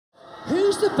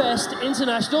Who's the best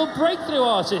international breakthrough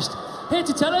artist? Here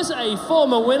to tell us, a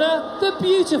former winner, the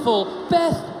beautiful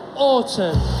Beth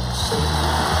Orton.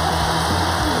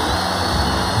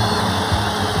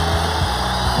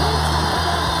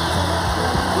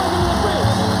 Welcome to the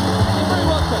BRITs. You're very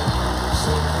welcome.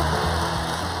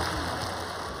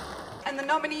 And the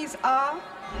nominees are...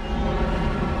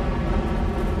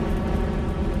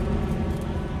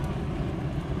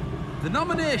 The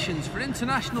nominations for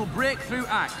International Breakthrough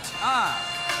Act are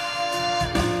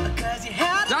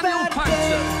Daniel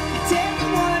Panzer,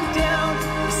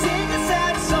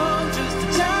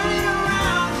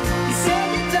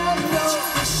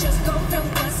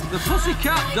 the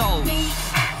Pussycat Dolls,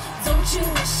 Don't you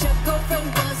wish your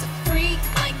girlfriend was a freak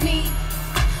like me?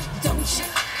 Don't you?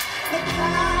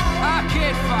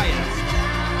 Arcade Fire,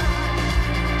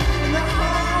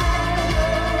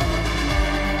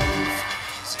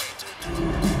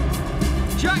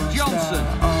 Jack Johnson,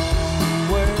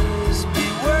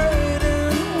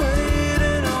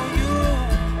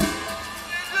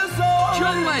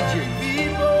 John Legend,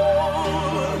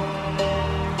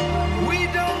 We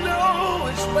don't know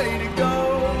which way to go.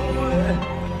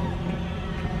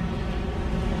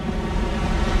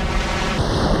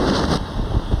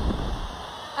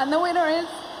 And the winner is...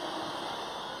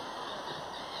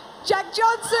 Jack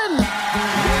Johnson!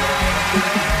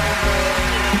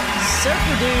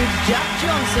 Surfer dude Jack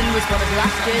Johnson was one of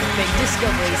last year's big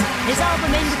discoveries. His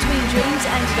album In Between Dreams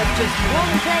ended up just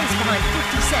one place behind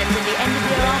 50 Cent in the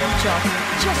end-of-year album chart,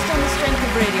 just on the strength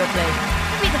of radio play.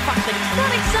 Maybe the fact that he's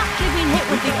not exactly been hit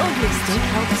with the ugly stick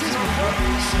helps as well.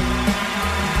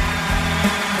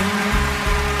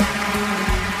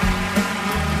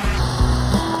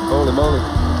 Holy moly.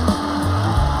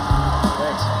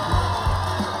 Thanks.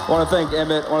 I want to thank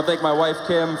Emmett. I want to thank my wife,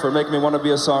 Kim, for making me want to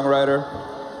be a songwriter.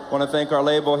 I want to thank our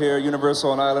label here,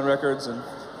 Universal and Island Records, and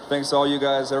thanks to all you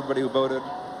guys, everybody who voted.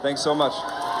 Thanks so much.